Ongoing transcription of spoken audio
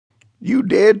You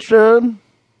dead, son?"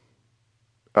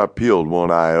 I peeled one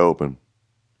eye open,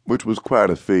 which was quite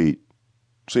a feat,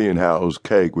 seeing how it was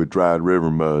caked with dried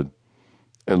river mud,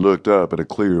 and looked up at a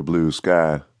clear blue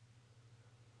sky.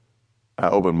 I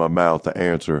opened my mouth to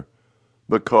answer,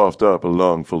 but coughed up a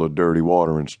lungful of dirty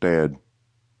water instead.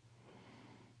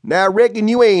 "Now I reckon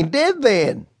you ain't dead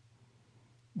then,"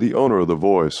 the owner of the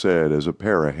voice said as a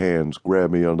pair of hands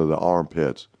grabbed me under the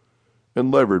armpits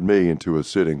and levered me into a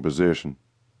sitting position.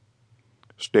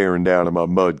 Staring down at my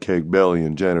mud-caked belly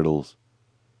and genitals,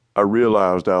 I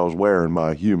realized I was wearing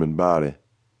my human body.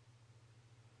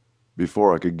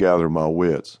 Before I could gather my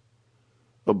wits,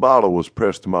 a bottle was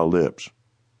pressed to my lips.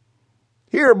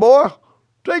 "Here, boy,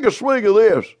 take a swig of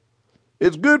this.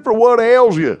 It's good for what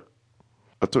ails you."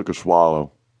 I took a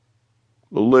swallow.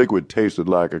 The liquid tasted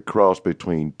like a cross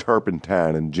between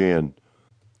turpentine and gin,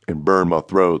 and burned my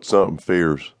throat something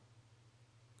fierce.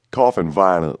 Coughing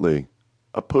violently,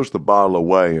 I pushed the bottle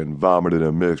away and vomited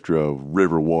a mixture of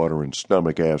river water and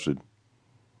stomach acid.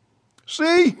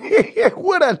 "See?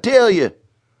 What'd I tell you?"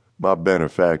 My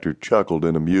benefactor chuckled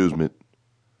in amusement,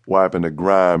 wiping the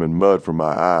grime and mud from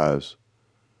my eyes.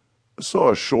 I saw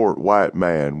a short white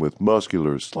man with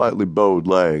muscular, slightly bowed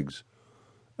legs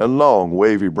and long,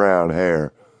 wavy brown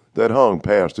hair that hung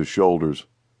past his shoulders.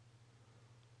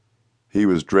 He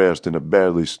was dressed in a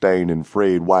badly stained and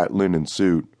frayed white linen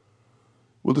suit,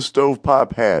 with a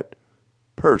stovepipe hat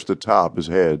perched atop his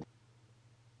head.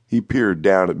 He peered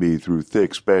down at me through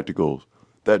thick spectacles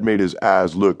that made his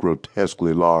eyes look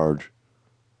grotesquely large.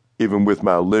 Even with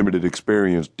my limited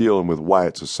experience dealing with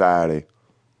white society,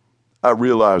 I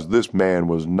realized this man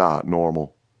was not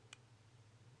normal.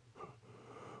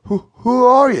 Who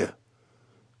are you?"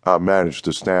 I managed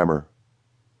to stammer.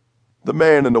 The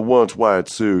man in the once white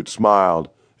suit smiled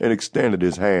and extended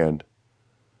his hand.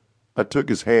 I took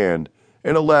his hand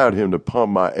and allowed him to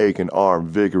pump my aching arm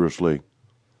vigorously.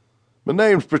 "My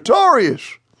name's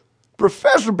Pretorius,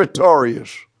 Professor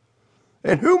Pretorius.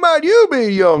 And who might you be,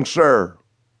 young sir?"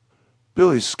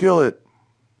 "Billy Skillet."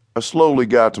 I slowly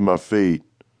got to my feet,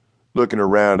 looking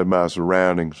around at my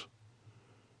surroundings.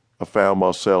 I found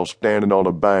myself standing on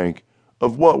a bank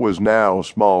of what was now a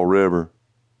small river.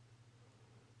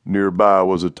 Nearby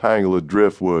was a tangle of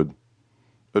driftwood,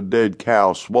 a dead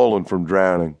cow swollen from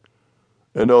drowning,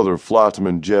 and other flotsam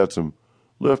and jetsam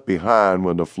left behind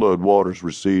when the flood waters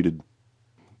receded.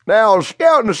 "Now I was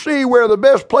scouting to see where the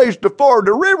best place to ford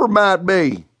the river might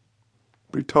be,"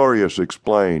 Pretorius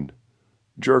explained,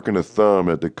 jerking a thumb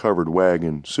at the covered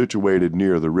wagon situated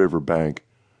near the river bank,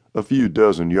 a few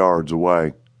dozen yards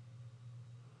away.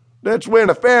 "That's when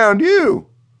I found you.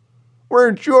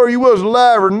 Weren't sure you was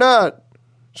alive or not,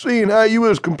 seeing how you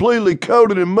was completely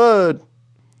coated in mud."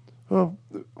 Well,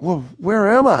 where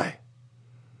am I?"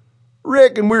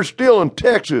 "Reckon we're still in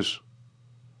Texas.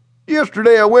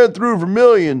 Yesterday I went through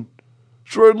Vermilion,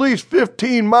 so at least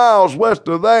 15 miles west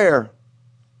of there."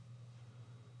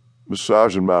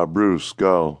 Massaging my bruised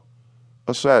skull,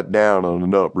 I sat down on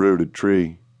an uprooted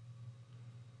tree.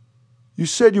 "You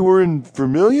said you were in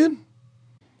Vermilion?"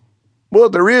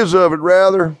 "What there is of it,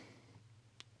 rather.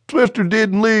 Twister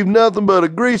didn't leave nothing but a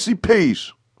greasy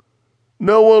piece.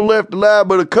 No one left alive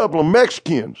but a couple of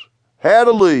Mexicans. Had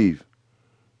to leave.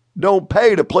 Don't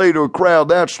pay to play to a crowd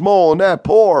that small and that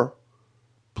poor."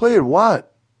 "Play at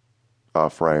what?" I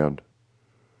frowned.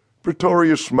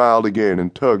 Pretorius smiled again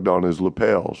and tugged on his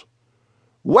lapels.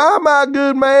 "Why, my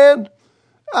good man,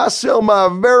 I sell my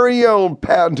very own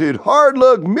patented hard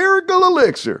luck miracle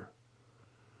elixir.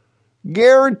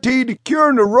 Guaranteed to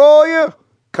cure pneumonia,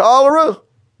 cholera,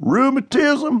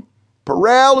 rheumatism,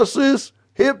 paralysis,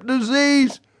 hip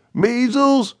disease,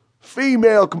 measles,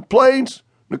 female complaints,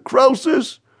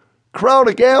 necrosis,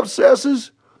 chronic abscesses,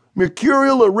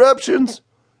 mercurial eruptions,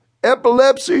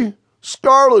 epilepsy,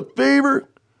 scarlet fever,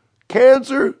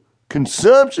 cancer,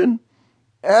 consumption,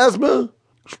 asthma,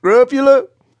 scrofula,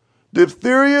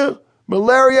 diphtheria,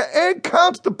 malaria, and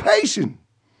constipation.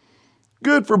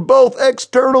 Good for both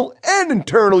external and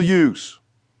internal use."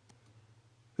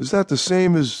 "Is that the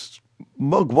same as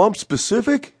mugwump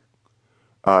specific?"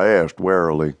 I asked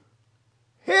warily.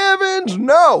 "Heavens,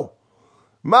 no!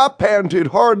 My patented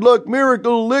hard luck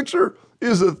miracle elixir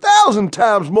is 1,000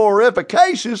 times more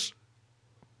efficacious."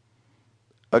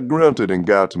 I grunted and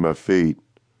got to my feet,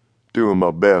 doing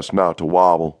my best not to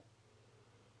wobble.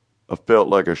 I felt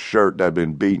like a shirt that had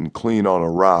been beaten clean on a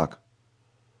rock.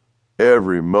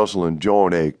 Every muscle and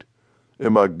joint ached,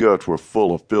 and my guts were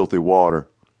full of filthy water.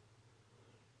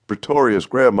 Pretorius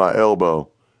grabbed my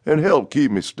elbow and helped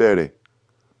keep me steady.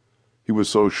 He was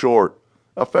so short,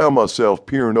 I found myself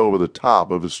peering over the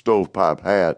top of his stovepipe hat.